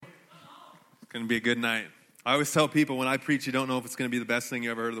Going to be a good night. I always tell people when I preach, you don't know if it's going to be the best thing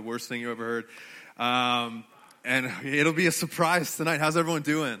you ever heard or the worst thing you ever heard. And it'll be a surprise tonight. How's everyone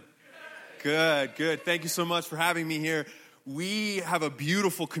doing? Good. Thank you so much for having me here. We have a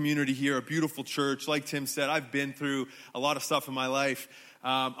beautiful community here, a beautiful church. Like Tim said, I've been through a lot of stuff in my life,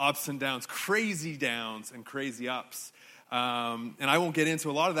 ups and downs, crazy downs and crazy ups. And I won't get into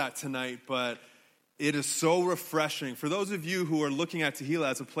a lot of that tonight, but it is so refreshing. For those of you who are looking at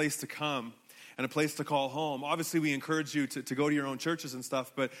Tehillah as a place to come and a place to call home, obviously we encourage you to go to your own churches and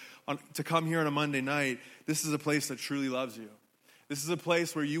stuff, but to come here on a Monday night, this is a place that truly loves you. This is a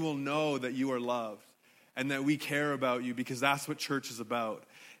place where you will know that you are loved and that we care about you, because that's what church is about.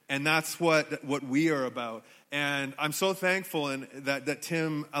 And that's what we are about. And I'm so thankful that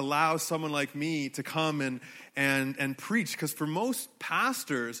Tim allows someone like me to come and preach, because for most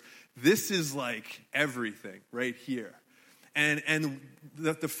pastors, this is like everything right here. And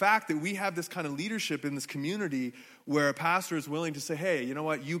the fact that we have this kind of leadership in this community where a pastor is willing to say, hey, you know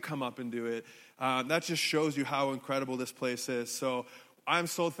what, you come up and do it, that just shows you how incredible this place is. So I'm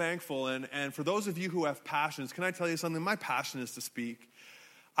so thankful. And for those of you who have passions, can I tell you something? My passion is to speak.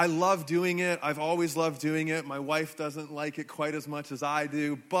 I love doing it. I've always loved doing it. My wife doesn't like it quite as much as I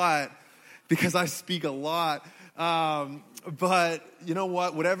do, but because I speak a lot. But you know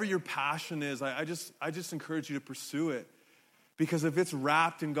what? Whatever your passion is, I just encourage you to pursue it. Because if it's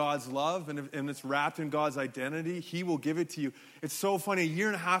wrapped in God's love and it's wrapped in God's identity, He will give it to you. It's so funny. A year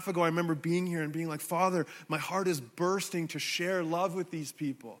and a half ago, I remember being here and being like, Father, my heart is bursting to share love with these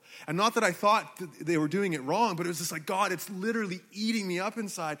people. And not that I thought that they were doing it wrong, but it was just like, God, it's literally eating me up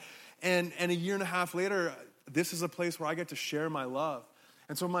inside. And a year and a half later, this is a place where I get to share my love.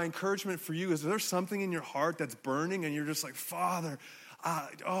 And so my encouragement for you is, there's something in your heart that's burning and you're just like, Father,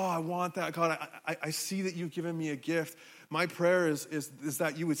 I want that. God, I see that you've given me a gift. My prayer is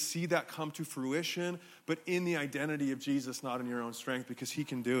that you would see that come to fruition, but in the identity of Jesus, not in your own strength, because He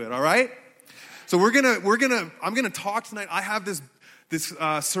can do it. All right? So I'm gonna talk tonight. I have this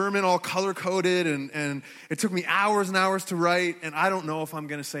sermon all color coded, and it took me hours and hours to write, and I don't know if I'm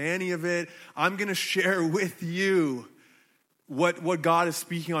gonna say any of it. I'm gonna share with you what God is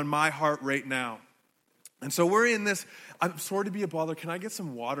speaking on my heart right now. And so we're in this. I'm sorry to be a bother. Can I get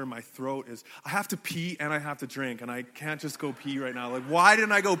some water? My throat is, I have to pee and I have to drink, and I can't just go pee right now. Like, why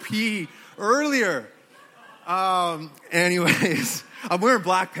didn't I go pee earlier? Anyways, I'm wearing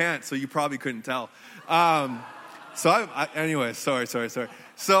black pants, so you probably couldn't tell. Anyways, sorry.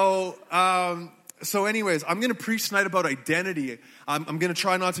 So anyways, I'm going to preach tonight about identity. I'm going to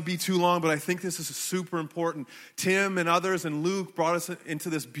try not to be too long, but I think this is super important. Tim and others and Luke brought us into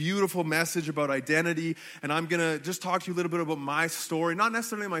this beautiful message about identity, and I'm going to just talk to you a little bit about my story. Not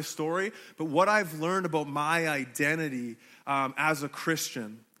necessarily my story, but what I've learned about my identity as a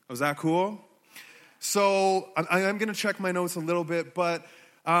Christian. Was that cool? So I'm going to check my notes a little bit, but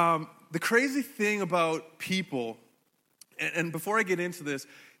the crazy thing about people, and before I get into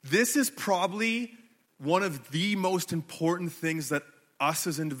this is probably one of the most important things that us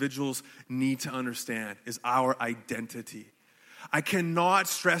as individuals need to understand, is our identity. I cannot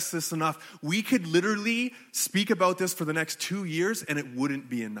stress this enough. We could literally speak about this for the next 2 years and it wouldn't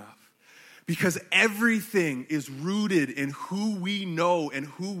be enough. Because everything is rooted in who we know and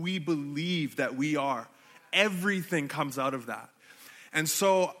who we believe that we are. Everything comes out of that. And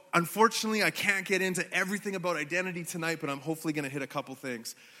so, unfortunately, I can't get into everything about identity tonight, but I'm hopefully going to hit a couple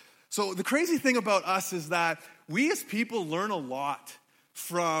things. So the crazy thing about us is that we as people learn a lot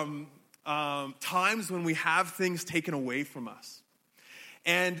from times when we have things taken away from us.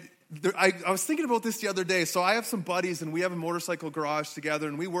 And I was thinking about this the other day. So I have some buddies, and we have a motorcycle garage together,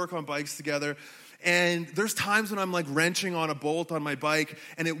 and we work on bikes together. And there's times when I'm like wrenching on a bolt on my bike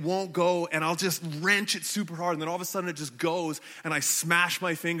and it won't go, and I'll just wrench it super hard, and then all of a sudden it just goes, and I smash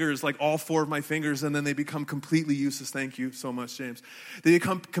my fingers, like all 4 of my fingers, and then they become completely useless. Thank you so much, James. They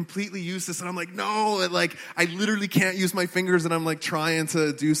become completely useless, and I'm like, no, and like I literally can't use my fingers, and I'm like trying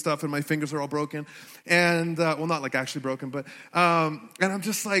to do stuff, and my fingers are all broken. And well, not like actually broken, but and I'm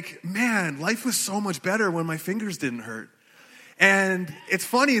just like, man, life was so much better when my fingers didn't hurt. And it's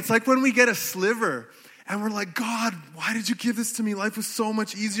funny, it's like when we get a sliver and we're like, God, why did you give this to me? Life was so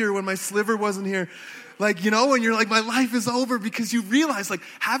much easier when my sliver wasn't here. Like, you know, when you're like, my life is over, because you realize like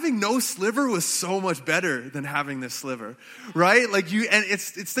having no sliver was so much better than having this sliver, right? Like and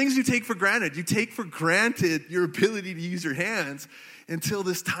it's things you take for granted. You take for granted your ability to use your hands until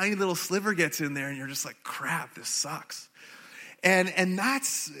this tiny little sliver gets in there and you're just like, crap, this sucks. And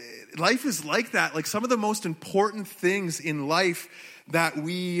that's, life is like that. Like some of the most important things in life that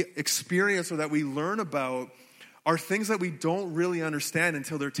we experience or that we learn about are things that we don't really understand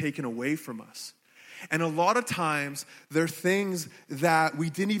until they're taken away from us. And a lot of times, they're things that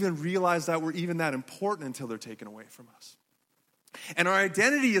we didn't even realize that were even that important until they're taken away from us. And our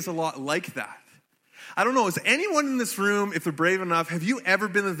identity is a lot like that. I don't know, is anyone in this room, if they're brave enough, have you ever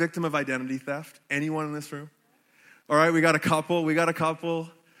been the victim of identity theft? Anyone in this room? All right, we got a couple.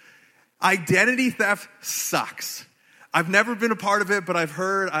 Identity theft sucks. I've never been a part of it, but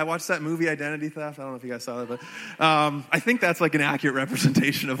I watched that movie Identity Theft. I don't know if you guys saw that, but I think that's like an accurate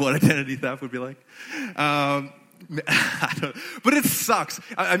representation of what identity theft would be like. But it sucks.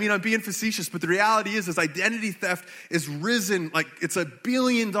 I mean, I'm being facetious, but the reality is identity theft is risen, like it's a $1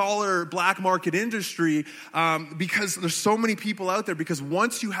 billion black market industry because there's so many people out there, because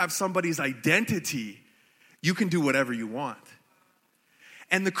once you have somebody's identity, you can do whatever you want.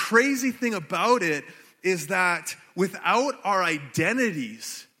 And the crazy thing about it is that without our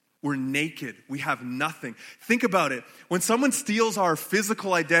identities, we're naked. We have nothing. Think about it. When someone steals our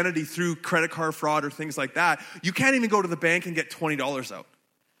physical identity through credit card fraud or things like that, you can't even go to the bank and get $20 out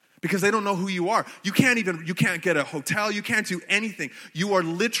because they don't know who you are. You can't get a hotel. You can't do anything. You are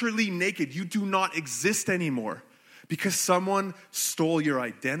literally naked. You do not exist anymore because someone stole your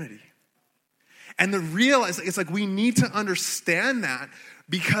identity. And it's like we need to understand that,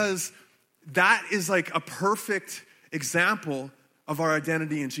 because that is like a perfect example of our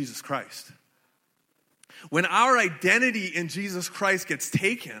identity in Jesus Christ. When our identity in Jesus Christ gets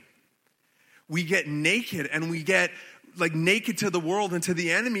taken, we get naked, and we get like naked to the world and to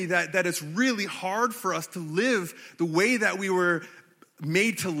the enemy, that it's really hard for us to live the way that we were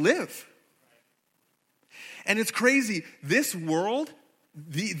made to live. And it's crazy. This world,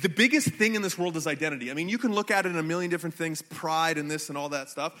 the biggest thing in this world is identity. I mean, you can look at it in a million different things, pride and this and all that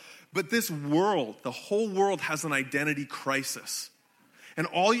stuff. But this world, the whole world has an identity crisis. And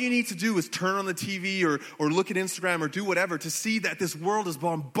all you need to do is turn on the TV or look at Instagram or do whatever to see that this world is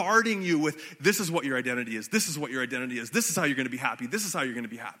bombarding you with, this is what your identity is. This is what your identity is. This is how you're going to be happy. This is how you're going to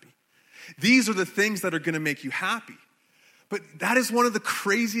be happy. These are the things that are going to make you happy. But that is one of the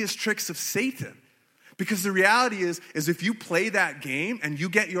craziest tricks of Satan. Because the reality is if you play that game and you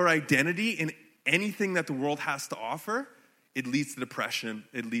get your identity in anything that the world has to offer, it leads to depression.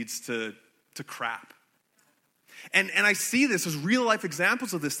 It leads to crap. And I see this as real life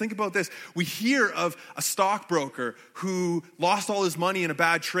examples of this. Think about this. We hear of a stockbroker who lost all his money in a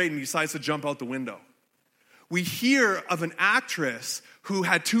bad trade and decides to jump out the window. We hear of an actress who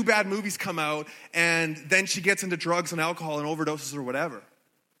had 2 bad movies come out, and then she gets into drugs and alcohol and overdoses or whatever.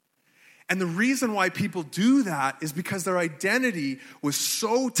 And the reason why people do that is because their identity was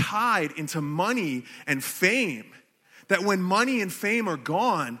so tied into money and fame that when money and fame are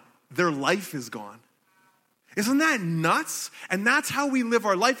gone, their life is gone. Isn't that nuts? And that's how we live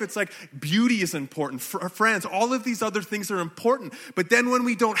our life. It's like beauty is important. For our friends, all of these other things are important. But then when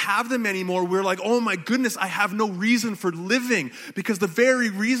we don't have them anymore, we're like, oh my goodness, I have no reason for living because the very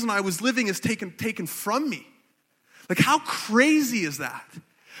reason I was living is taken from me. Like, how crazy is that?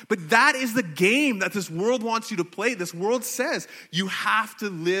 But that is the game that this world wants you to play. This world says you have to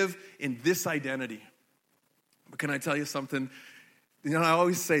live in this identity. But can I tell you something? You know, I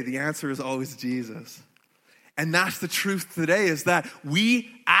always say the answer is always Jesus. And that's the truth today, is that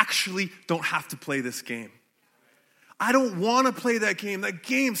we actually don't have to play this game. I don't want to play that game. That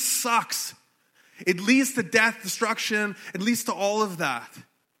game sucks. It leads to death, destruction. It leads to all of that.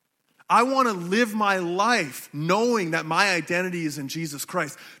 I want to live my life knowing that my identity is in Jesus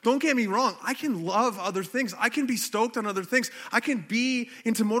Christ. Don't get me wrong. I can love other things. I can be stoked on other things. I can be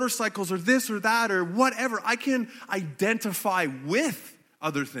into motorcycles or this or that or whatever. I can identify with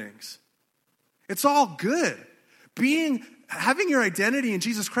other things. It's all good. Having your identity in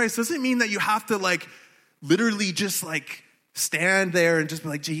Jesus Christ doesn't mean that you have to literally just stand there and just be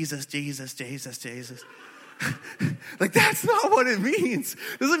like, Jesus, Jesus, Jesus, Jesus. That's not what it means.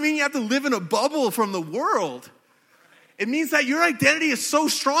 It doesn't mean you have to live in a bubble from the world. It means that your identity is so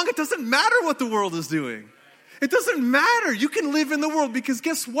strong, it doesn't matter what the world is doing. It doesn't matter. You can live in the world because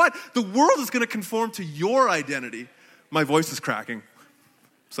guess what? The world is going to conform to your identity. My voice is cracking.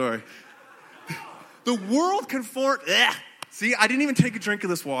 Sorry. The world conforms. See, I didn't even take a drink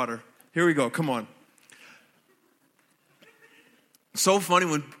of this water. Here we go. Come on. So funny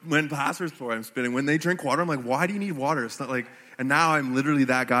when pastors, before I'm spitting, when they drink water, I'm like, why do you need water? It's not like, and now I'm literally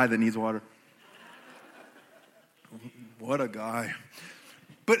that guy that needs water. What a guy.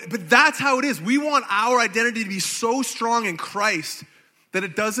 But that's how it is. We want our identity to be so strong in Christ that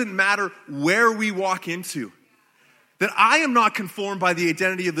it doesn't matter where we walk into. That I am not conformed by the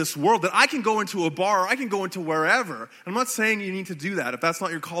identity of this world. That I can go into a bar, or I can go into wherever. I'm not saying you need to do that. If that's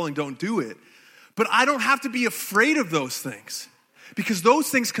not your calling, don't do it. But I don't have to be afraid of those things because those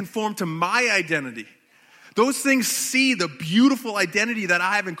things conform to my identity. Those things see the beautiful identity that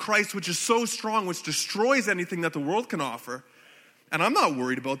I have in Christ, which is so strong, which destroys anything that the world can offer. And I'm not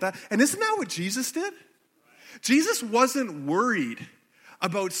worried about that. And isn't that what Jesus did? Jesus wasn't worried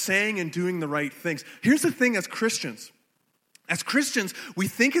about saying and doing the right things. Here's the thing as Christians. As Christians, we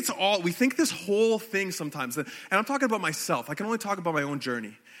think this whole thing sometimes, and I'm talking about myself. I can only talk about my own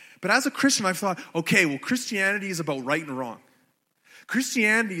journey. But as a Christian, I've thought, okay, well, Christianity is about right and wrong.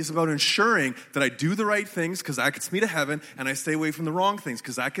 Christianity is about ensuring that I do the right things because that gets me to heaven, and I stay away from the wrong things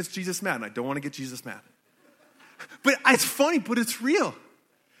because that gets Jesus mad, and I don't want to get Jesus mad. But it's funny, but it's real.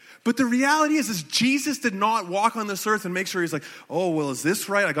 But the reality is Jesus did not walk on this earth and make sure he's like, oh, well, is this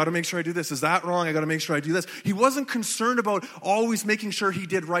right? I got to make sure I do this. Is that wrong? I got to make sure I do this. He wasn't concerned about always making sure he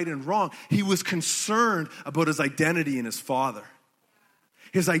did right and wrong. He was concerned about his identity in his Father,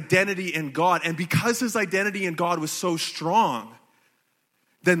 his identity in God. And because his identity in God was so strong,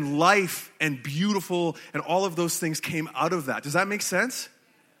 then life and beautiful and all of those things came out of that. Does that make sense?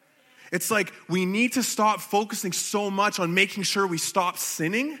 It's like we need to stop focusing so much on making sure we stop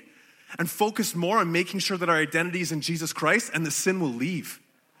sinning and focus more on making sure that our identity is in Jesus Christ, and the sin will leave.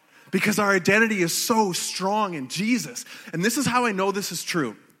 Because our identity is so strong in Jesus. And this is how I know this is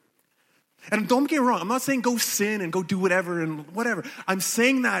true. And don't get me wrong, I'm not saying go sin and go do whatever and whatever. I'm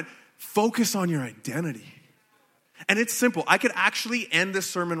saying that focus on your identity. And it's simple. I could actually end this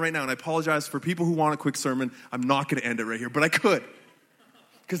sermon right now, and I apologize for people who want a quick sermon. I'm not going to end it right here, but I could.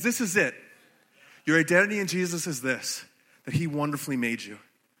 Because this is it. Your identity in Jesus is this, that he wonderfully made you,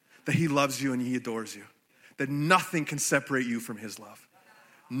 that he loves you and he adores you, that nothing can separate you from his love.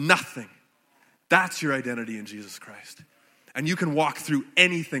 Nothing. That's your identity in Jesus Christ. And you can walk through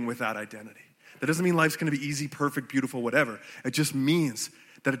anything with that identity. That doesn't mean life's going to be easy, perfect, beautiful, whatever. It just means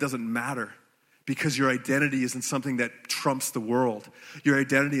that it doesn't matter because your identity isn't something that trumps the world. Your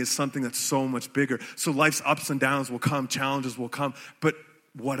identity is something that's so much bigger. So life's ups and downs will come, challenges will come, but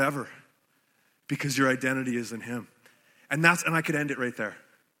whatever, because your identity is in him. And I could end it right there.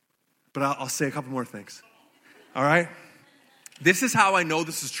 But I'll say a couple more things. All right? This is how I know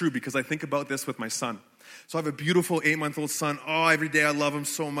this is true because I think about this with my son. So I have a beautiful 8-month-old son. Oh, every day I love him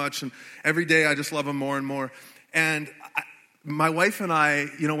so much. And every day I just love him more and more. And my wife and I,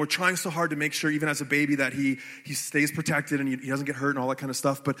 we're trying so hard to make sure, even as a baby, that he stays protected and he doesn't get hurt and all that kind of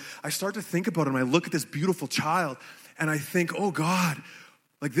stuff. But I start to think about him. I look at this beautiful child and I think, oh God,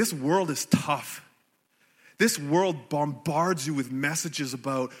 like this world is tough. This world bombards you with messages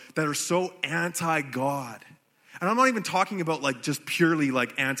that are so anti-God. And I'm not even talking about like just purely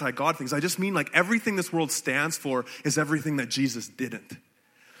like anti-God things. I just mean like everything this world stands for is everything that Jesus didn't.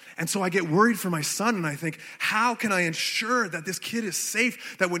 And so I get worried for my son and I think, how can I ensure that this kid is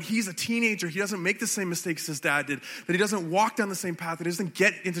safe, that when he's a teenager, he doesn't make the same mistakes his dad did, that he doesn't walk down the same path, that he doesn't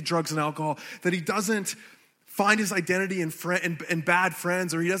get into drugs and alcohol, that he doesn't find his identity in bad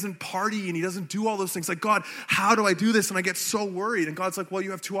friends, or he doesn't party and he doesn't do all those things. Like, God, how do I do this? And I get so worried. And God's like, well,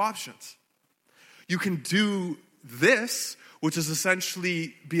 you have two options. You can do this, which is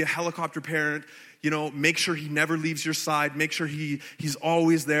essentially be a helicopter parent, make sure he never leaves your side, make sure he's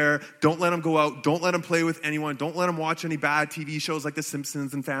always there. Don't let him go out. Don't let him play with anyone. Don't let him watch any bad TV shows like The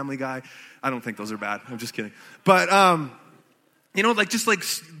Simpsons and Family Guy. I don't think those are bad. I'm just kidding. But, just like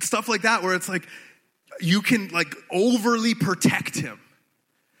stuff like that where it's like, you can like overly protect him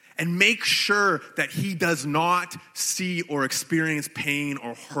and make sure that he does not see or experience pain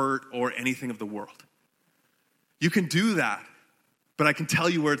or hurt or anything of the world. You can do that, but I can tell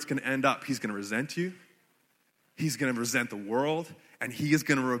you where it's going to end up. He's going to resent you. He's going to resent the world, and he is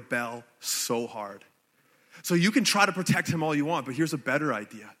going to rebel so hard. So you can try to protect him all you want, but here's a better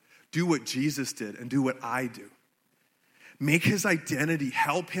idea. Do what Jesus did and do what I do. Make his identity,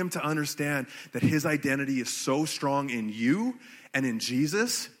 help him to understand that his identity is so strong in you and in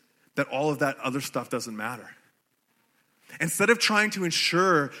Jesus that all of that other stuff doesn't matter. Instead of trying to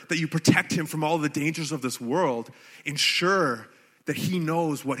ensure that you protect him from all the dangers of this world, ensure that he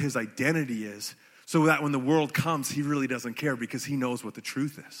knows what his identity is so that when the world comes, he really doesn't care because he knows what the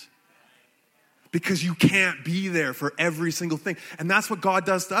truth is. Because you can't be there for every single thing. And that's what God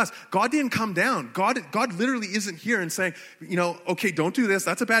does to us. God didn't come down. God literally isn't here and saying, okay, don't do this.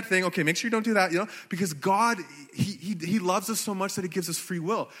 That's a bad thing. Okay, make sure you don't do that. Because God, he loves us so much that he gives us free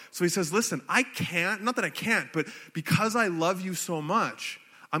will. So he says, listen, I can't, not that I can't, but because I love you so much,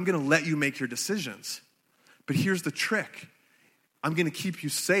 I'm going to let you make your decisions. But here's the trick. I'm going to keep you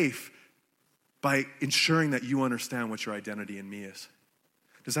safe by ensuring that you understand what your identity in me is.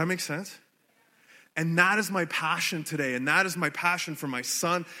 Does that make sense? And that is my passion today. And that is my passion for my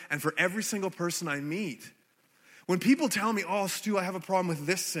son and for every single person I meet. When people tell me, oh, Stu, I have a problem with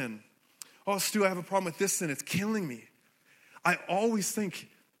this sin. Oh, Stu, I have a problem with this sin. It's killing me. I always think,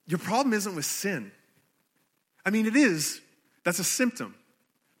 your problem isn't with sin. I mean, it is. That's a symptom.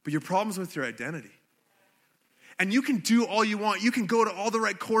 But your problem's with your identity. And you can do all you want. You can go to all the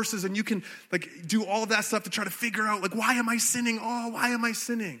right courses and you can do all of that stuff to try to figure out, why am I sinning? Oh, why am I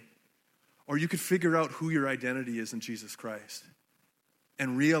sinning? Or you could figure out who your identity is in Jesus Christ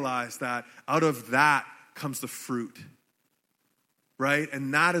and realize that out of that comes the fruit, right?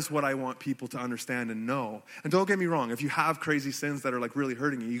 And that is what I want people to understand and know. And don't get me wrong, if you have crazy sins that are really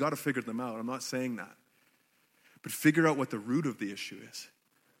hurting you, you got to figure them out. I'm not saying that. But figure out what the root of the issue is,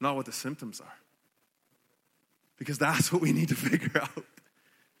 not what the symptoms are. Because that's what we need to figure out.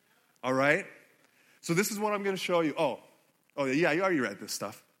 All right? So this is what I'm going to show you. Oh yeah, you already read this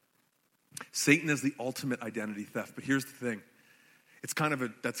stuff. Satan is the ultimate identity theft. But here's the thing. That's kind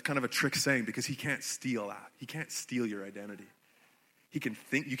of a trick saying because he can't steal that. He can't steal your identity. He can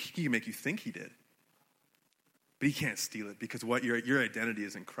make you think he did. But he can't steal it because your identity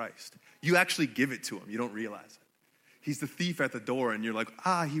is in Christ. You actually give it to him. You don't realize it. He's the thief at the door and you're like,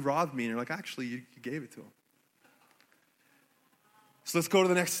 he robbed me. And you're like, actually, you gave it to him. So let's go to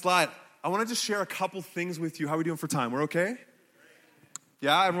the next slide. I want to just share a couple things with you. How are we doing for time? We're okay?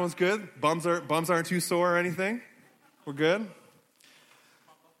 Yeah, everyone's good? Bums aren't too sore or anything? We're good?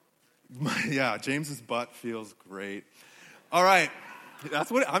 Yeah, James's butt feels great. All right.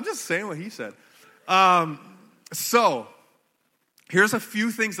 I'm just saying what he said. So, here's a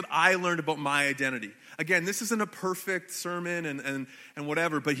few things that I learned about my identity. Again, this isn't a perfect sermon and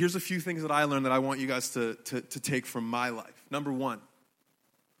whatever, but here's a few things that I learned that I want you guys to take from my life. Number one.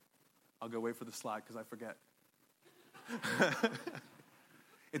 I'll go wait for the slide because I forget.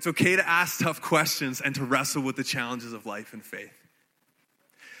 It's okay to ask tough questions and to wrestle with the challenges of life and faith.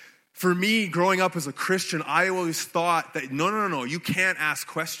 For me, growing up as a Christian, I always thought that no, you can't ask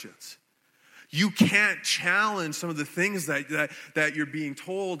questions. You can't challenge some of the things that you're being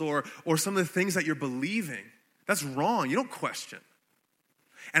told or some of the things that you're believing. That's wrong. You don't question.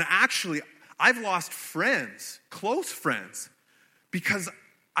 And actually, I've lost friends, close friends, because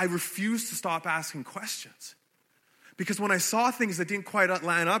I refused to stop asking questions. Because when I saw things that didn't quite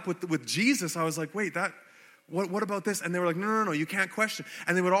line up with Jesus, I was like, wait, what about this? And they were like, no, you can't question.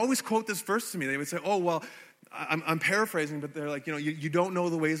 And they would always quote this verse to me. They would say, oh, well, I'm paraphrasing, but they're like, you don't know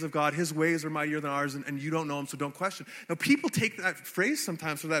the ways of God. His ways are mightier than ours, and you don't know him, so don't question. Now, people take that phrase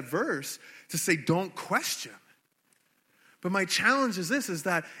sometimes, or that verse, to say, don't question. But my challenge is this,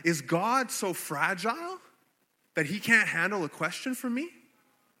 is God so fragile that he can't handle a question from me?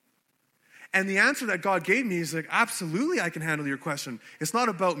 And the answer that God gave me is absolutely I can handle your question. It's not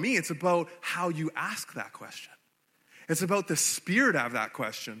about me, it's about how you ask that question. It's about the spirit of that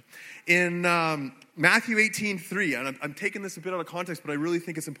question. In Matthew 18:3, and I'm taking this a bit out of context, but I really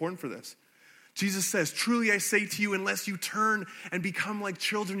think it's important for this. Jesus says, truly I say to you, unless you turn and become like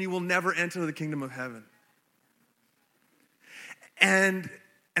children, you will never enter the kingdom of heaven. And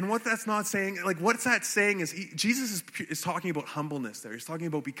what that's not saying, what's that saying is Jesus is talking about humbleness there. He's talking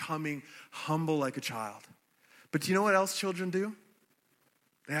about becoming humble like a child. But do you know what else children do?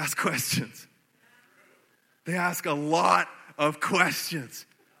 They ask questions. They ask a lot of questions.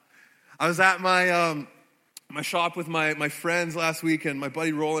 I was at my shop with my friends last week, and my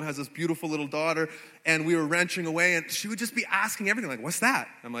buddy Roland has this beautiful little daughter, and we were wrenching away, and she would just be asking everything, what's that?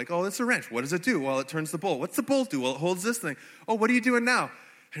 I'm like, oh, it's a wrench. What does it do? Well, it turns the bolt. What's the bolt do? Well, it holds this thing. Oh, what are you doing now?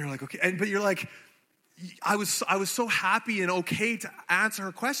 And you're like, okay. But you're like, I was so happy and okay to answer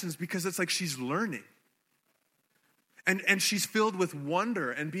her questions because it's like she's learning. And she's filled with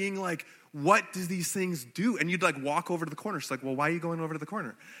wonder and being like, what do these things do? And you'd walk over to the corner. She's like, well, why are you going over to the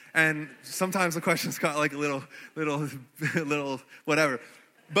corner? And sometimes the questions got a little whatever.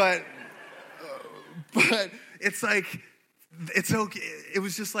 But it's it's okay. It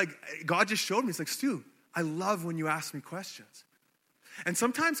was just God just showed me. It's Stu, I love when you ask me questions. And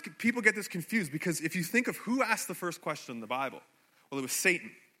sometimes people get this confused because if you think of who asked the first question in the Bible, well, it was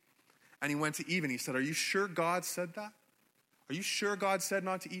Satan. And he went to Eve and he said, are you sure God said that? Are you sure God said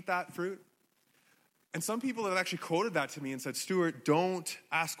not to eat that fruit? And some people have actually quoted that to me and said, Stuart, don't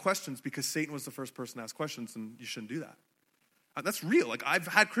ask questions because Satan was the first person to ask questions and you shouldn't do that. That's real. I've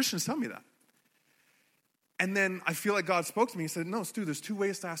had Christians tell me that. And then I feel like God spoke to me and said, no, Stu, there's two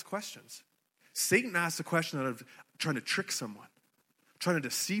ways to ask questions. Satan asked a question out of trying to trick someone, trying to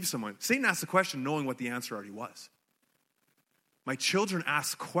deceive someone. Satan asked a question knowing what the answer already was. My children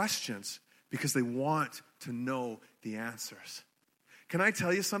ask questions because they want to know the answers. can I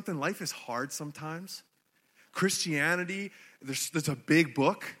tell you something? Life is hard sometimes. Christianity, there's a big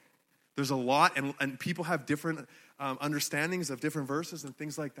book. There's a lot, and people have different understandings of different verses and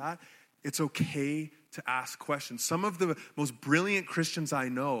things like that. It's okay to ask questions. Some of the most brilliant Christians I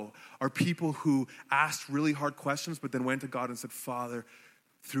know are people who asked really hard questions, but then went to God and said, Father,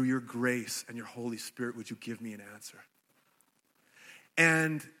 through your grace and your Holy Spirit, would you give me an answer?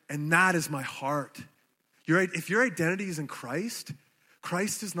 And that is my heart. If your identity is in Christ,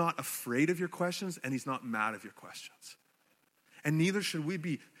 Christ is not afraid of your questions, and he's not mad of your questions. And neither should we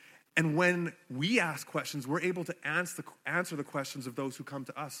be. And when we ask questions, we're able to answer the questions of those who come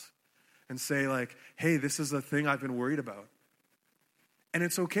to us and say like, hey, this is a thing I've been worried about. And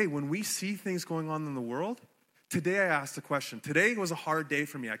it's okay. When we see things going on in the world, today I asked a question. Today was a hard day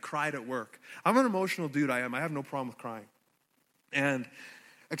for me. I cried at work. I'm an emotional dude, I am. I have no problem with crying. And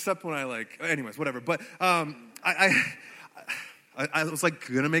except when anyways, whatever. But I was like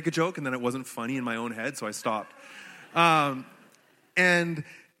going to make a joke, and then it wasn't funny in my own head, so I stopped. But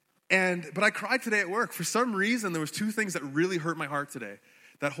I cried today at work. For some reason, there was two things that really hurt my heart today.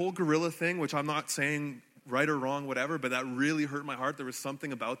 That whole gorilla thing, which I'm not saying right or wrong, whatever, but that really hurt my heart. There was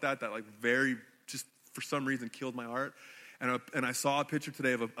something about that like very, just for some reason, killed my heart. And I saw a picture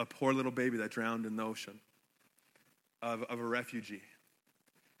today of a poor little baby that drowned in the ocean, of a refugee.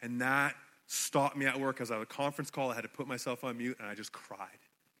 And that stopped me at work. As I had a conference call, I had to put myself on mute, and I just cried.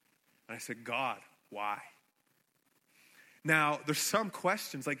 And I said, God, why? Now, there's some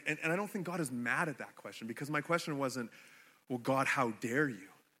questions, and I don't think God is mad at that question, because my question wasn't, well, God, how dare you?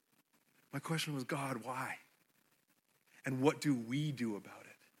 My question was, God, why? And what do we do about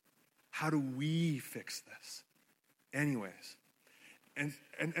it? How do we fix this? Anyways,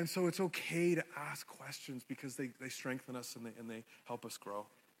 and so it's okay to ask questions, because they strengthen us and they help us grow.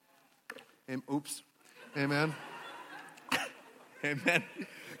 Oops. Amen. Amen.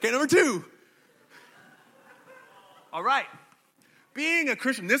 Okay, number 2. All right. Being a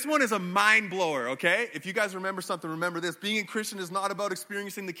Christian, this one is a mind blower, okay? If you guys remember something, remember this. Being a Christian is not about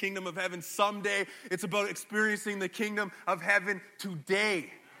experiencing the kingdom of heaven someday. It's about experiencing the kingdom of heaven today.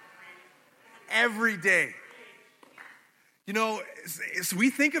 Every day. You know, so we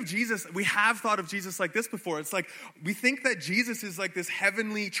think of Jesus, we have thought of Jesus like this before. It's like, we think that Jesus is like this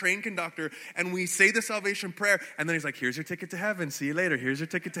heavenly train conductor, and we say the salvation prayer, and then he's like, here's your ticket to heaven, see you later. Here's your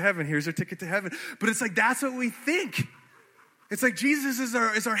ticket to heaven, here's your ticket to heaven. But it's like, that's what we think. It's like Jesus is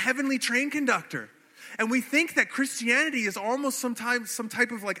our heavenly train conductor. And we think that Christianity is almost sometimes some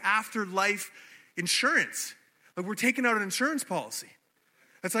type of like afterlife insurance. Like we're taking out an insurance policy.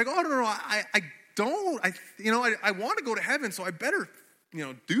 It's like, oh, no, I want to go to heaven, so I better,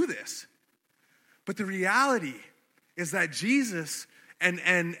 do this. But the reality is that Jesus and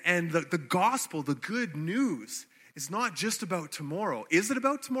the gospel, the good news, is not just about tomorrow. Is it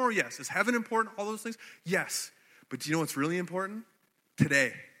about tomorrow? Yes. Is heaven important? All those things? Yes. But do you know what's really important?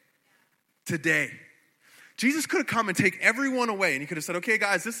 Today. Today. Jesus could have come and take everyone away, and he could have said, okay,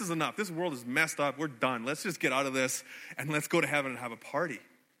 guys, this is enough. This world is messed up. We're done. Let's just get out of this, and let's go to heaven and have a party.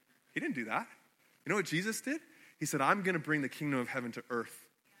 He didn't do that. You know what Jesus did? He said, I'm going to bring the kingdom of heaven to earth.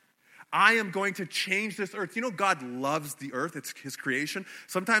 I am going to change this earth. You know, God loves the earth. It's his creation.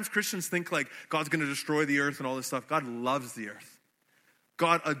 Sometimes Christians think like God's going to destroy the earth and all this stuff. God loves the earth.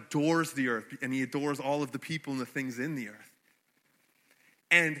 God adores the earth, and he adores all of the people and the things in the earth.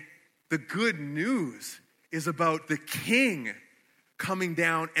 And the good news is about the king coming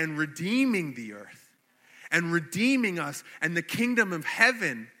down and redeeming the earth and redeeming us, and the kingdom of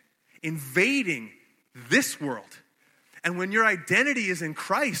heaven invading this world. And when your identity is in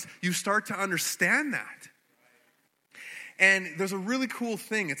Christ, you start to understand that. And there's a really cool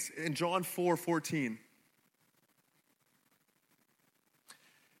thing. It's in John 4:14.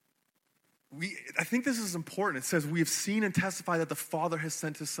 I think this is important. It says, we have seen and testified that the Father has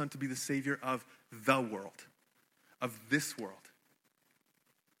sent his Son to be the Savior of the world, of this world.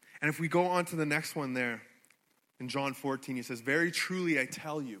 And if we go on to the next one there, in John 14, he says, very truly I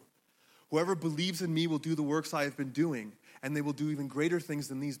tell you, whoever believes in me will do the works I have been doing, and they will do even greater things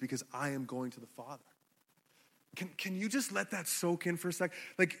than these, because I am going to the Father. Can you just let that soak in for a sec?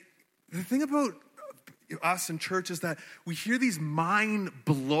 Like, the thing about us in church is that we hear these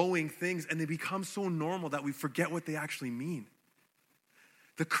mind-blowing things, and they become so normal that we forget what they actually mean.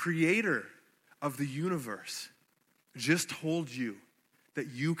 The creator of the universe just told you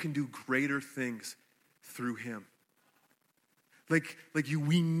that you can do greater things through him.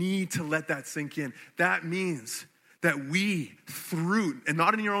 We need to let that sink in. That means that we, through, and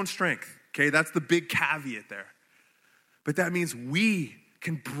not in your own strength, okay? That's the big caveat there. But that means we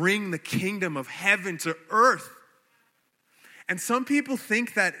can bring the kingdom of heaven to earth. And some people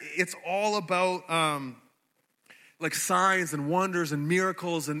think that it's all about like signs and wonders and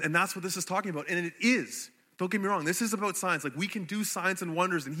miracles, and that's what this is talking about. And it is. Don't get me wrong. This is about signs. Like we can do signs and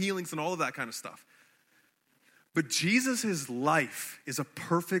wonders and healings and all of that kind of stuff. But Jesus' life is a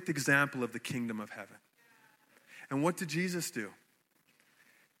perfect example of the kingdom of heaven. And what did Jesus do?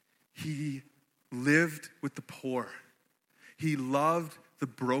 He lived with the poor. He loved the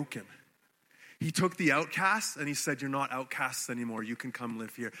broken. He took the outcasts and he said, you're not outcasts anymore. You can come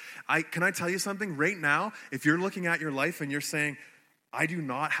live here. Can I tell you something? Right now, if you're looking at your life and you're saying, I do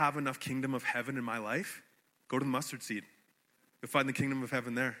not have enough kingdom of heaven in my life, go to the mustard seed. You'll find the kingdom of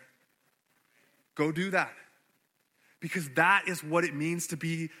heaven there. Go do that. Because that is what it means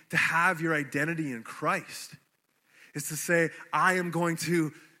to have your identity in Christ. It's to say, I am going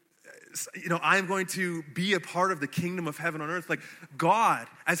to be a part of the kingdom of heaven on earth. Like God,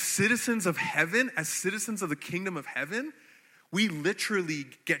 as citizens of heaven, as citizens of the kingdom of heaven, we literally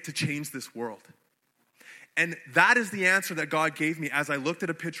get to change this world. And that is the answer that God gave me as I looked at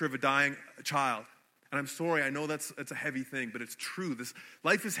a picture of a dying child. And I'm sorry, I know it's a heavy thing, but it's true. This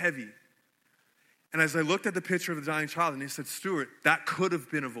life is heavy. And as I looked at the picture of the dying child, and he said, Stuart, that could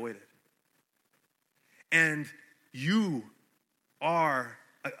have been avoided. And you are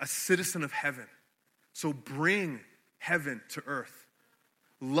a citizen of heaven. So bring heaven to earth.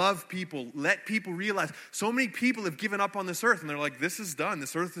 Love people. Let people realize. So many people have given up on this earth, and they're like, this is done.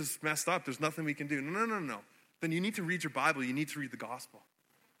 This earth is messed up. There's nothing we can do. No. Then you need to read your Bible. You need to read the gospel.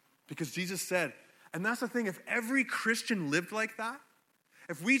 Because Jesus said, and that's the thing, if every Christian lived like that,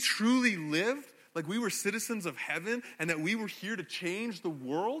 if we truly lived like we were citizens of heaven and that we were here to change the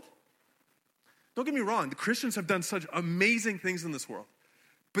world, don't get me wrong, the Christians have done such amazing things in this world.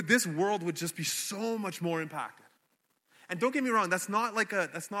 But this world would just be so much more impacted. And don't get me wrong, that's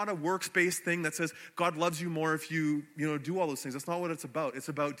not a works-based thing that says God loves you more if you do all those things. That's not what it's about. It's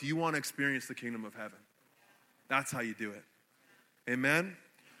about, do you want to experience the kingdom of heaven? That's how you do it. Amen?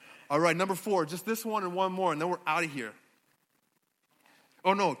 All right, number 4, just this one and one more, and then we're out of here.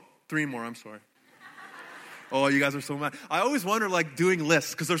 Oh no, 3 more, I'm sorry. Oh, you guys are so mad. I always wonder, like, doing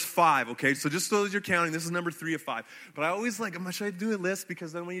lists, because there's 5, okay? So just so that you're counting, this is number 3 of 5. But I always like, should I do a list?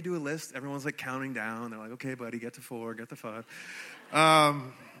 Because then when you do a list, everyone's like counting down. They're like, okay, buddy, get to 4, get to 5. All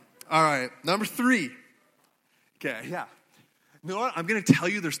right, number 3. Okay, yeah. You know what? I'm going to tell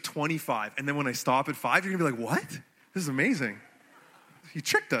you there's 25. And then when I stop at 5, you're going to be like, what? This is amazing. You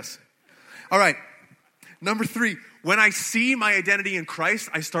tricked us. All right, number 3. When I see my identity in Christ,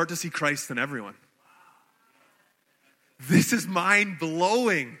 I start to see Christ in everyone. This is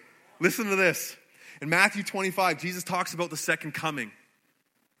mind-blowing. Listen to this. In Matthew 25, Jesus talks about the second coming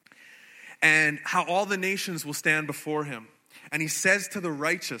and how all the nations will stand before him. And he says to the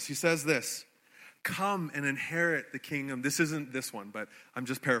righteous, he says this, come and inherit the kingdom. This isn't this one, but I'm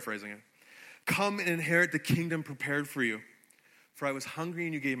just paraphrasing it. Come and inherit the kingdom prepared for you. For I was hungry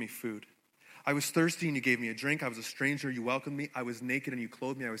and you gave me food. I was thirsty and you gave me a drink. I was a stranger, you welcomed me. I was naked and you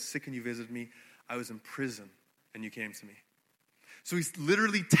clothed me. I was sick and you visited me. I was in prison and you came to me. So he's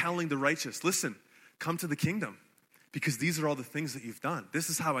literally telling the righteous, listen, come to the kingdom because these are all the things that you've done. This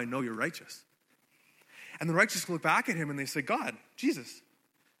is how I know you're righteous. And the righteous look back at him and they say, God, Jesus,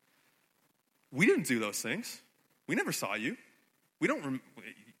 we didn't do those things. We never saw you.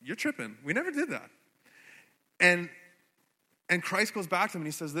 You're tripping. We never did that. And Christ goes back to them and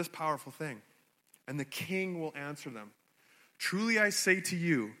he says this powerful thing. And the king will answer them. Truly I say to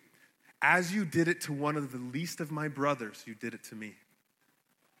you, as you did it to one of the least of my brothers, you did it to me.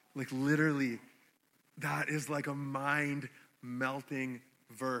 Like literally, that is like a mind-melting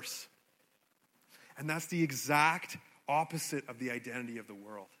verse. And that's the exact opposite of the identity of the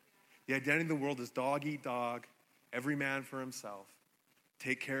world. The identity of the world is dog eat dog, every man for himself.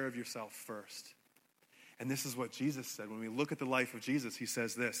 Take care of yourself first. And this is what Jesus said. When we look at the life of Jesus, he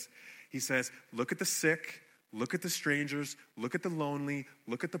says this. He says, look at the sick, look at the strangers, look at the lonely,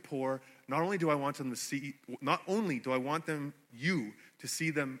 look at the poor. Not only do I want you to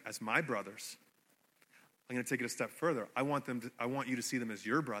see them as my brothers. I'm going to take it a step further. I want you to see them as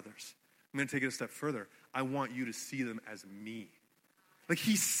your brothers. I'm going to take it a step further. I want you to see them as me. Like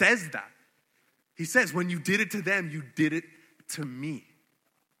he says that. He says, when you did it to them, you did it to me.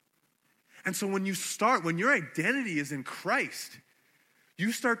 And so when your identity is in Christ,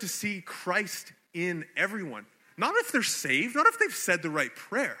 you start to see Christ in everyone. Not if they're saved, not if they've said the right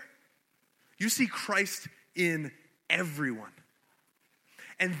prayer. You see Christ in everyone.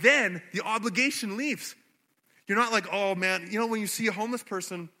 And then the obligation leaves. You're not like, oh man, when you see a homeless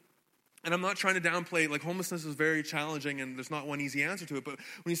person, and I'm not trying to downplay, like homelessness is very challenging and there's not one easy answer to it, but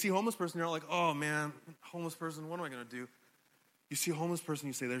when you see a homeless person, you're not like, oh man, homeless person, what am I going to do? You see a homeless person,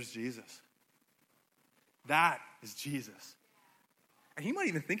 you say, there's Jesus. That is Jesus. And he might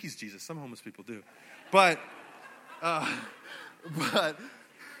even think he's Jesus. Some homeless people do. But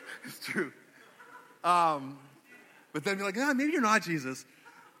it's true. But then be like, maybe you're not Jesus.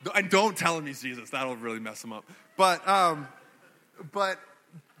 And don't tell him he's Jesus. That'll really mess him up. But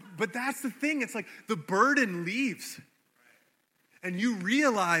that's the thing. It's like the burden leaves. And you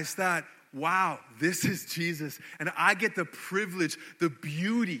realize that, wow, this is Jesus. And I get the privilege, the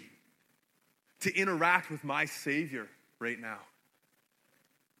beauty to interact with my Savior right now.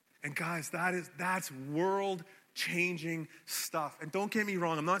 And guys, that's world-changing stuff. And don't get me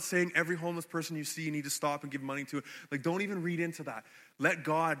wrong, I'm not saying every homeless person you see you need to stop and give money to. Like, don't even read into that. Let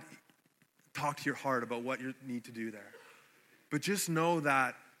God talk to your heart about what you need to do there. But just know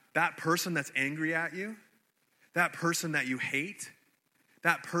that that person that's angry at you, that person that you hate,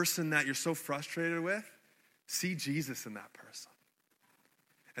 that person that you're so frustrated with, see Jesus in that person.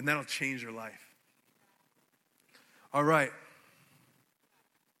 And that'll change your life. All right.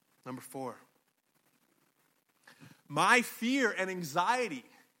 Number 4. My fear and anxiety,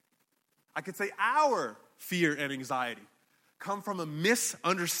 I could say our fear and anxiety, come from a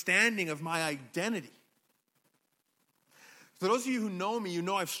misunderstanding of my identity. For those of you who know me, you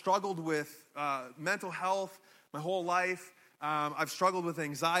know I've struggled with mental health my whole life. I've struggled with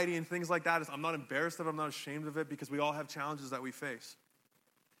anxiety and things like that. I'm not embarrassed of it. I'm not ashamed of it because we all have challenges that we face.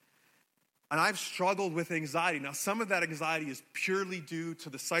 And I've struggled with anxiety. Now, some of that anxiety is purely due to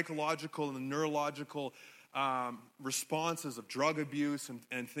the psychological and the neurological responses of drug abuse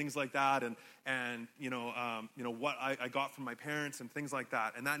and things like that, and what I got from my parents and things like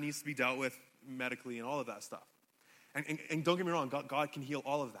that. And that needs to be dealt with medically and all of that stuff. And don't get me wrong, God can heal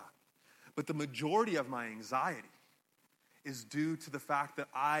all of that. But the majority of my anxiety is due to the fact that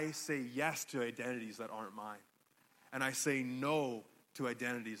I say yes to identities that aren't mine. And I say no to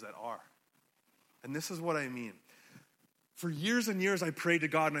identities that are. And this is what I mean. For years and years, I prayed to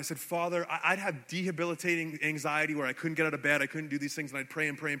God and I said, Father, I'd have debilitating anxiety where I couldn't get out of bed, I couldn't do these things, and I'd pray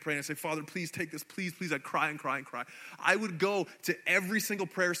and pray and pray. And I'd say, Father, please take this, please, please. I'd cry and cry and cry. I would go to every single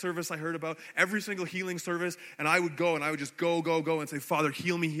prayer service I heard about, every single healing service, and I would go and I would just go and say, Father,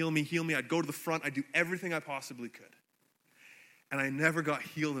 heal me, heal me, heal me. I'd go to the front, I'd do everything I possibly could. And I never got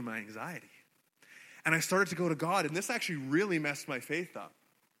healed in my anxiety. And I started to go to God, and this actually really messed my faith up.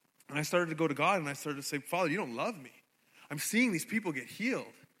 And I started to go to God and I started to say, Father, you don't love me. I'm seeing these people get healed,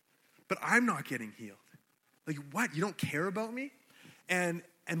 but I'm not getting healed. Like, what? You don't care about me? And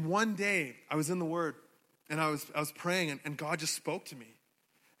one day I was in the Word and I was praying and God just spoke to me.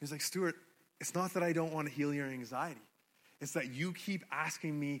 He's like, Stuart, it's not that I don't want to heal your anxiety. It's that you keep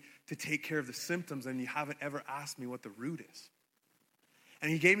asking me to take care of the symptoms and you haven't ever asked me what the root is.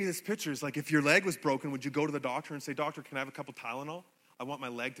 And he gave me this picture. It's like, if your leg was broken, would you go to the doctor and say, doctor, can I have a couple Tylenol? I want my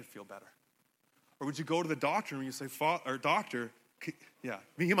leg to feel better. Or would you go to the doctor and you say, doctor, yeah, I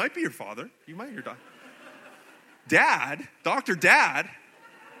mean, he might be your father. You might be your doctor. Dad,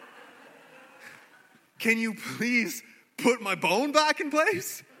 can you please put my bone back in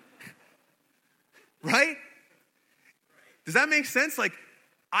place? Right? Does that make sense? Like,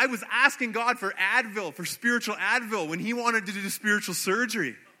 I was asking God for Advil, for spiritual Advil, when he wanted to do spiritual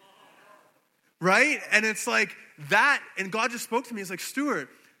surgery. Right? And it's like that, and God just spoke to me. He's like, Stuart,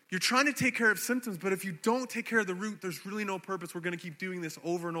 you're trying to take care of symptoms, but if you don't take care of the root, there's really no purpose. We're going to keep doing this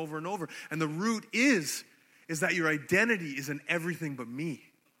over and over and over. And the root is that your identity is in everything but me.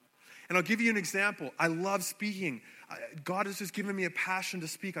 And I'll give you an example. I love speaking. God has just given me a passion to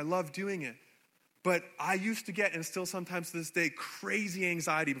speak. I love doing it. But I used to get, and still sometimes to this day, crazy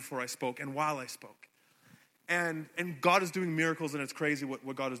anxiety before I spoke and while I spoke. And God is doing miracles, and it's crazy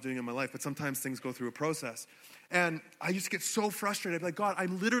what God is doing in my life. But sometimes things go through a process. And I used to get so frustrated. I'd be like, God,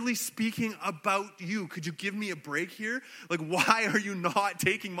 I'm literally speaking about you. Could you give me a break here? Like, why are you not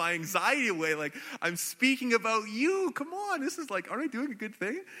taking my anxiety away? Like, I'm speaking about you. Come on. This is like, aren't I doing a good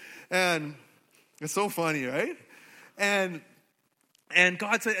thing? And it's so funny, right? And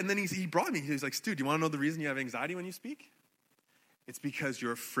God said, and then he brought me. He was like, Stu, do you want to know the reason you have anxiety when you speak? It's because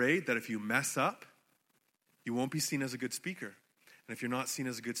you're afraid that if you mess up, you won't be seen as a good speaker. And if you're not seen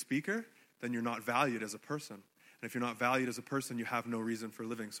as a good speaker, then you're not valued as a person. And if you're not valued as a person, you have no reason for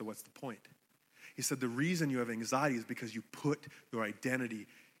living. So what's the point? He said the reason you have anxiety is because you put your identity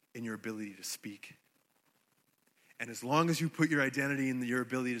in your ability to speak. And as long as you put your identity in your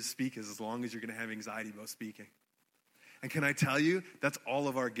ability to speak, is as long as you're going to have anxiety about speaking. And can I tell you, that's all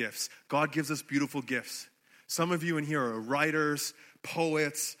of our gifts. God gives us beautiful gifts. Some of you in here are writers,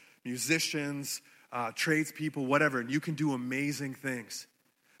 poets, musicians, tradespeople, whatever, and you can do amazing things.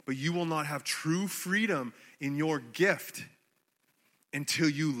 But you will not have true freedom in your gift until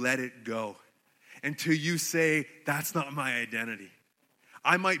you let it go, until you say, that's not my identity.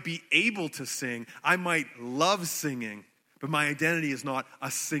 I might be able to sing, I might love singing, but my identity is not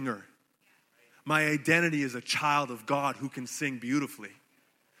a singer. My identity is a child of God who can sing beautifully.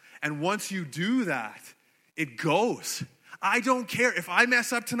 And once you do that, it goes. I don't care. If I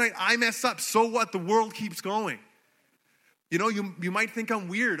mess up tonight, I mess up. So what? The world keeps going. You know, you might think I'm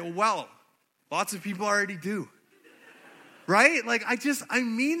weird. Oh, well, lots of people already do. Right? Like, I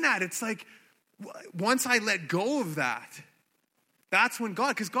mean that. It's like, once I let go of that, that's when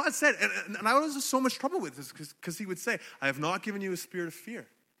because God said, and I was in so much trouble with this because he would say, I have not given you a spirit of fear,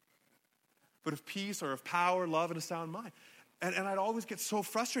 but of peace or of power, love, and a sound mind. And I'd always get so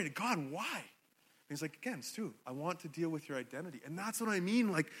frustrated. God, why? And he's like, again, Stu, I want to deal with your identity. And that's what I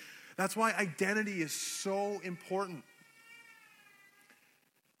mean. Like, that's why identity is so important.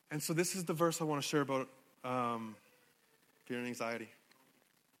 And so this is the verse I want to share about fear and anxiety.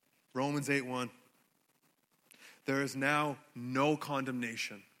 Romans 8:1. There is now no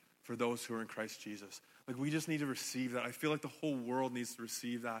condemnation for those who are in Christ Jesus. Like, we just need to receive that. I feel like the whole world needs to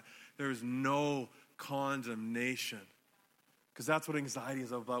receive that. There is no condemnation. Because that's what anxiety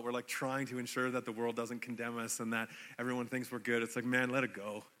is about. We're like trying to ensure that the world doesn't condemn us and that everyone thinks we're good. It's like, man, let it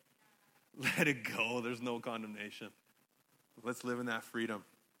go. Let it go. There's no condemnation. Let's live in that freedom.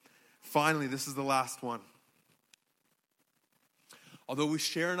 Finally, this is the last one. Although we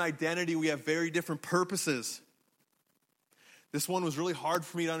share an identity, we have very different purposes. This one was really hard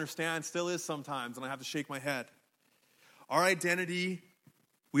for me to understand, still is sometimes, and I have to shake my head. Our identity,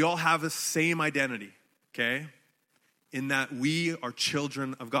 we all have the same identity, okay? In that we are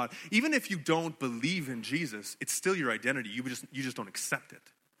children of God. Even if you don't believe in Jesus, it's still your identity. You just don't accept it.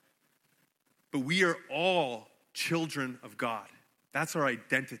 But we are all children of God. That's our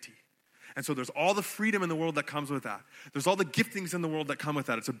identity. And so there's all the freedom in the world that comes with that. There's all the giftings in the world that come with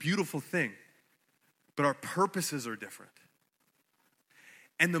that. It's a beautiful thing. But our purposes are different.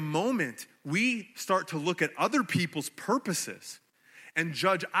 And the moment we start to look at other people's purposes and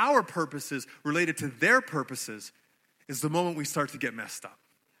judge our purposes related to their purposes is the moment we start to get messed up.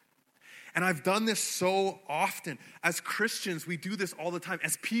 And I've done this so often. As Christians, we do this all the time.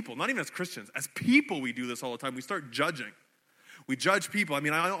 As people, not even as Christians, as people we do this all the time. We start judging. We judge people. I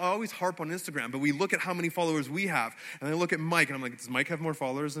mean, I always harp on Instagram, but we look at how many followers we have. And I look at Mike, and I'm like, does Mike have more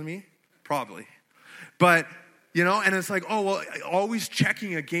followers than me? Probably. But, you know, and it's like, oh, well, always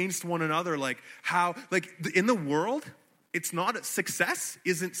checking against one another. Like, how, like, in the world, it's not, success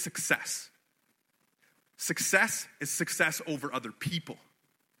isn't success. Success is success over other people.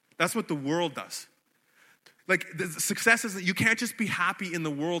 That's what the world does. Like, the success is that you can't just be happy in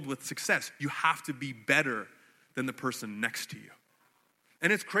the world with success. You have to be better than the person next to you.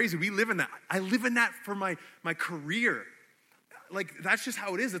 And it's crazy. We live in that. I live in that for my career. Like, that's just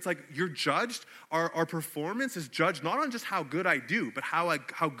how it is. It's like you're judged. Our performance is judged not on just how good I do, but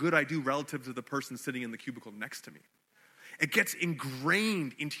how good I do relative to the person sitting in the cubicle next to me. It gets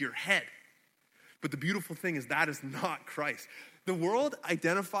ingrained into your head. But the beautiful thing is that is not Christ. The world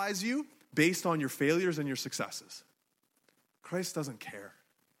identifies you based on your failures and your successes. Christ doesn't care.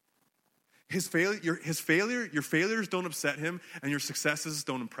 Your failures don't upset him, and your successes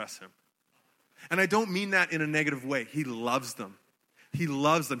don't impress him. And I don't mean that in a negative way. He loves them. He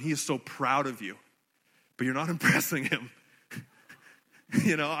loves them. He is so proud of you. But you're not impressing him.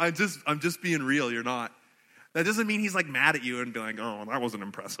 You know, I'm just being real. You're not. That doesn't mean he's like mad at you and be like, oh, that wasn't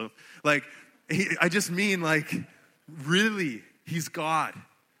impressive. Like, I just mean like, really, he's God.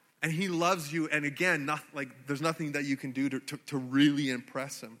 And he loves you. And again, there's nothing that you can do to really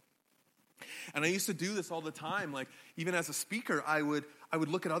impress him. And I used to do this all the time. Like, even as a speaker, I would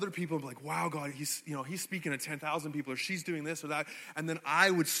look at other people and be like, wow, God, he's speaking to 10,000 people, or she's doing this or that. And then I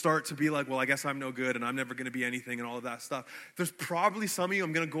would start to be like, well, I guess I'm no good and I'm never going to be anything and all of that stuff. There's probably some of you,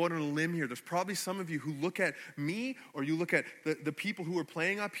 I'm going to go out on a limb here. There's probably some of you who look at me, or you look at the people who are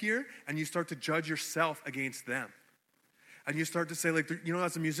playing up here, and you start to judge yourself against them. And you start to say, like, you know,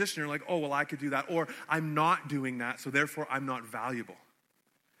 as a musician, you're like, oh, well, I could do that. Or I'm not doing that, so therefore I'm not valuable.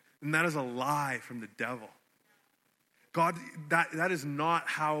 And that is a lie from the devil. God, that is not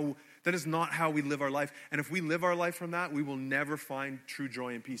how we live our life. And if we live our life from that, we will never find true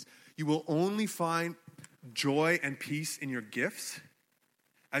joy and peace. You will only find joy and peace in your gifts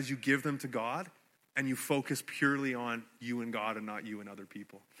as you give them to God, and you focus purely on you and God and not you and other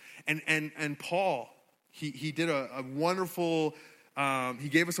people. And Paul, he did a wonderful, he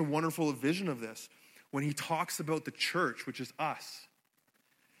gave us a wonderful vision of this when he talks about the church, which is us.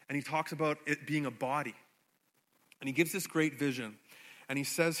 And he talks about it being a body. And he gives this great vision. And he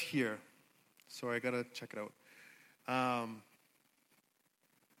says here, sorry, I got to check it out.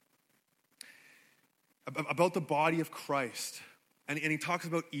 about the body of Christ. And he talks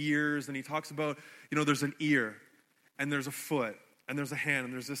about ears, and he talks about, there's an ear, and there's a foot, and there's a hand,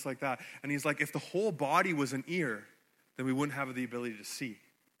 and there's this like that. And he's like, if the whole body was an ear, then we wouldn't have the ability to see.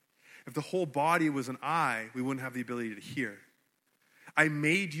 If the whole body was an eye, we wouldn't have the ability to hear.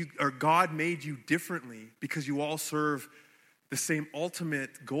 God made you differently because you all serve the same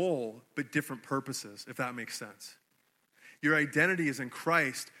ultimate goal, but different purposes, if that makes sense. Your identity is in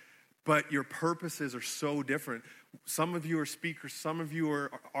Christ, but your purposes are so different. Some of you are speakers, some of you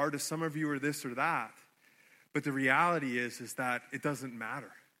are artists, some of you are this or that. But the reality is that it doesn't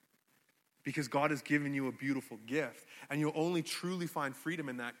matter. Because God has given you a beautiful gift. And you'll only truly find freedom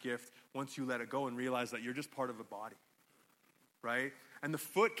in that gift once you let it go and realize that you're just part of the body. Right? And the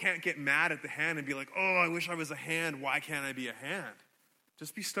foot can't get mad at the hand and be like, oh, I wish I was a hand. Why can't I be a hand?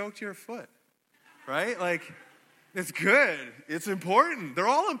 Just be stoked you're a foot. Right? Like, it's good. It's important. They're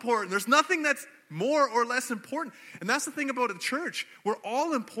all important. There's nothing that's more or less important. And that's the thing about a church. We're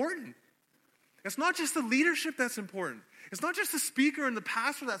all important. It's not just the leadership that's important. It's not just the speaker and the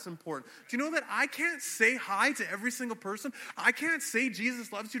pastor that's important. Do you know that I can't say hi to every single person? I can't say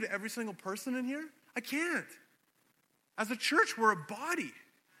Jesus loves you to every single person in here? I can't. As a church, we're a body.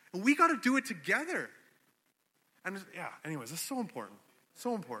 And we got to do it together. And anyways, it's so important.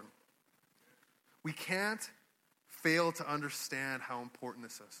 So important. We can't fail to understand how important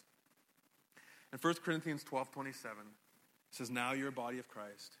this is. In 1 Corinthians 12:27, it says, now you're a body of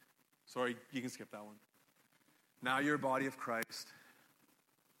Christ. Sorry, you can skip that one. Now you're a body of Christ.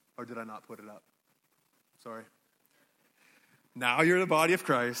 Or did I not put it up? Sorry. Now you're the body of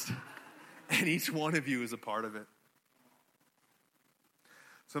Christ, and each one of you is a part of it.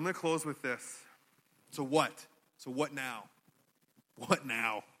 So I'm going to close with this. So what? So what now? What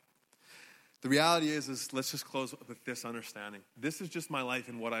now? The reality is let's just close with this understanding. This is just my life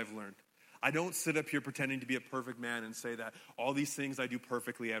and what I've learned. I don't sit up here pretending to be a perfect man and say that all these things I do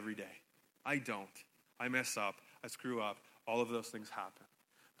perfectly every day. I don't. I mess up. I screw up. All of those things happen.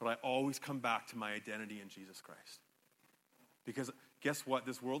 But I always come back to my identity in Jesus Christ. Because guess what?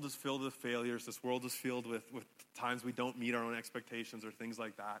 This world is filled with failures. This world is filled with times we don't meet our own expectations or things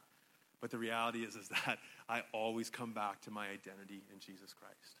like that. But the reality is that I always come back to my identity in Jesus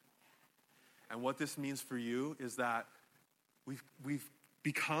Christ. And what this means for you is that we've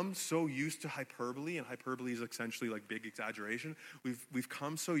become so used to hyperbole, and hyperbole is essentially like big exaggeration. We've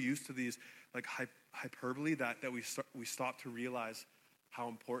come so used to these like hyperbole that we stop to realize how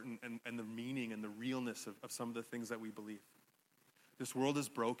important and the meaning and the realness of some of the things that we believe. This world is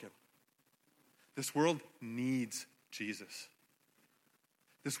broken. This world needs Jesus.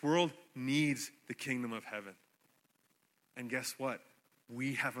 This world needs the kingdom of heaven. And guess what?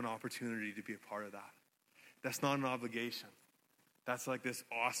 We have an opportunity to be a part of that. That's not an obligation. That's like this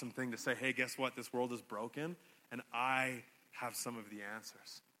awesome thing to say, hey, guess what? This world is broken, and I have some of the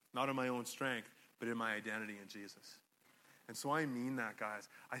answers. Not in my own strength, but in my identity in Jesus. And so I mean that, guys.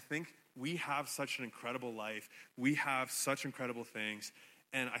 I think we have such an incredible life. We have such incredible things.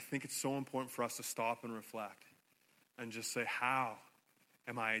 And I think it's so important for us to stop and reflect and just say, how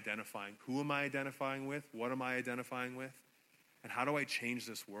am I identifying? Who am I identifying with? What am I identifying with? And how do I change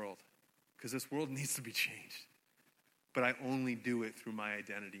this world? Because this world needs to be changed. But I only do it through my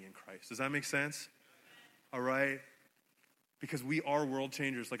identity in Christ. Does that make sense? All right? Because we are world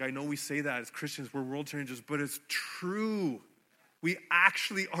changers. Like, I know we say that as Christians, we're world changers, but it's true. We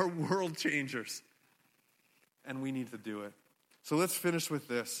actually are world changers. And we need to do it. So let's finish with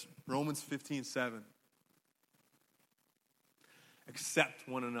this. Romans 15:7. Accept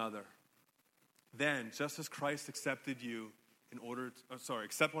one another. Then, just as Christ accepted you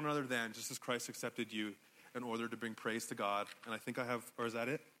accept one another then, just as Christ accepted you in order to bring praise to God. And I think I have, or is that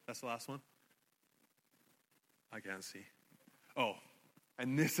it? That's the last one? I can't see. Oh,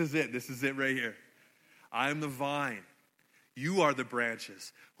 and this is it. This is it right here. I am the vine. You are the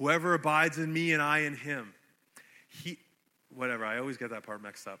branches. Whoever abides in me and I in him. I always get that part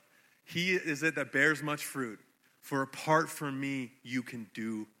mixed up. He is it that bears much fruit. For apart from me, you can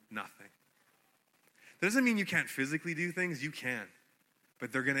do nothing. That doesn't mean you can't physically do things. You can.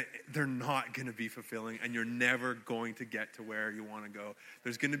 But they're not going to be fulfilling, and you're never going to get to where you want to go.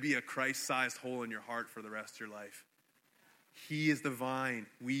 There's going to be a Christ-sized hole in your heart for the rest of your life. He is the vine.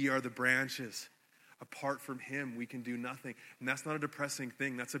 We are the branches. Apart from him, we can do nothing. And that's not a depressing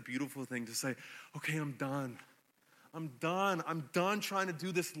thing. That's a beautiful thing to say, okay, I'm done. I'm done. I'm done trying to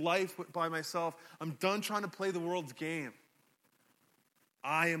do this life by myself. I'm done trying to play the world's game.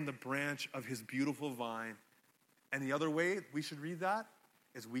 I am the branch of his beautiful vine. And the other way we should read that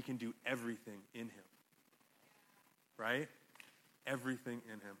is we can do everything in him. Right? Everything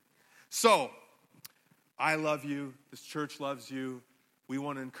in him. So, I love you. This church loves you. We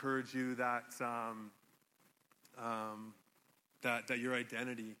want to encourage you that that your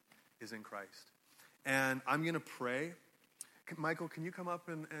identity is in Christ. And I'm going to pray. Michael, can you come up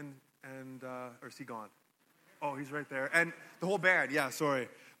and or is he gone? Oh, he's right there. And the whole band, yeah, sorry.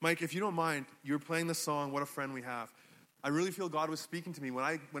 Mike, if you don't mind, you're playing the song, What a Friend We Have. I really feel God was speaking to me.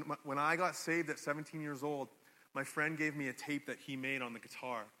 When I got saved at 17 years old, my friend gave me a tape that he made on the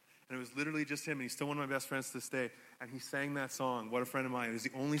guitar. And it was literally just him, and he's still one of my best friends to this day. And he sang that song, What a Friend of Mine. It was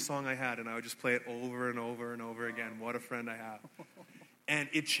the only song I had, and I would just play it over and over and over again. What a friend I have. And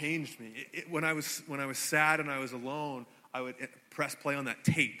it changed me. When I was sad and I was alone, I would press play on that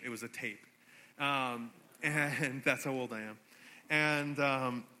tape. It was a tape. And that's how old I am.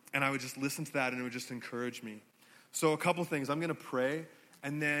 And I would just listen to that, and it would just encourage me. So a couple things. I'm going to pray,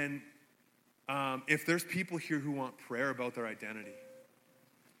 and then if there's people here who want prayer about their identity,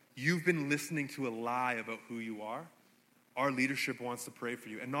 you've been listening to a lie about who you are, our leadership wants to pray for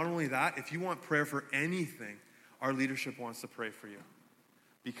you. And not only that, if you want prayer for anything, our leadership wants to pray for you,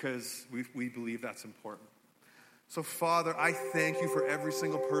 because we believe that's important. So, Father, I thank you for every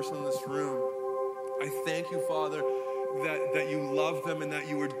single person in this room. I thank you, Father, that you love them and that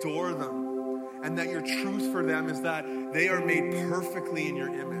you adore them, and that your truth for them is that they are made perfectly in your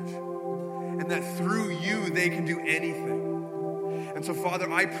image, and that through you they can do anything. And so, Father,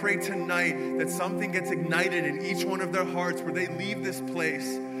 I pray tonight that something gets ignited in each one of their hearts where they leave this place,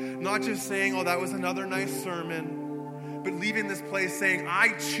 not just saying, oh, that was another nice sermon, but leaving this place saying,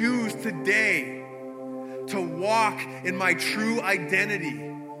 I choose today to walk in my true identity,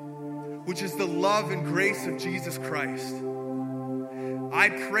 which is the love and grace of Jesus Christ. I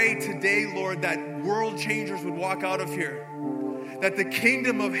pray today, Lord, that world changers would walk out of here, that the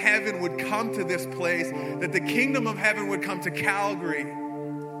kingdom of heaven would come to this place, that the kingdom of heaven would come to Calgary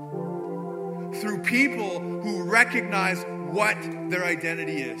through people who recognize what their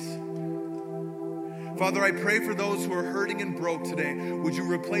identity is. Father, I pray for those who are hurting and broke today. Would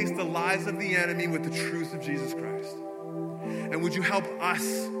you replace the lies of the enemy with the truth of Jesus Christ? And would you help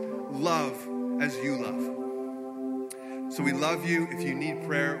us love as you love? So we love you. If you need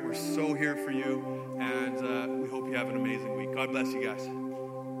prayer, we're so here for you. And we hope you have an amazing week. God bless you guys.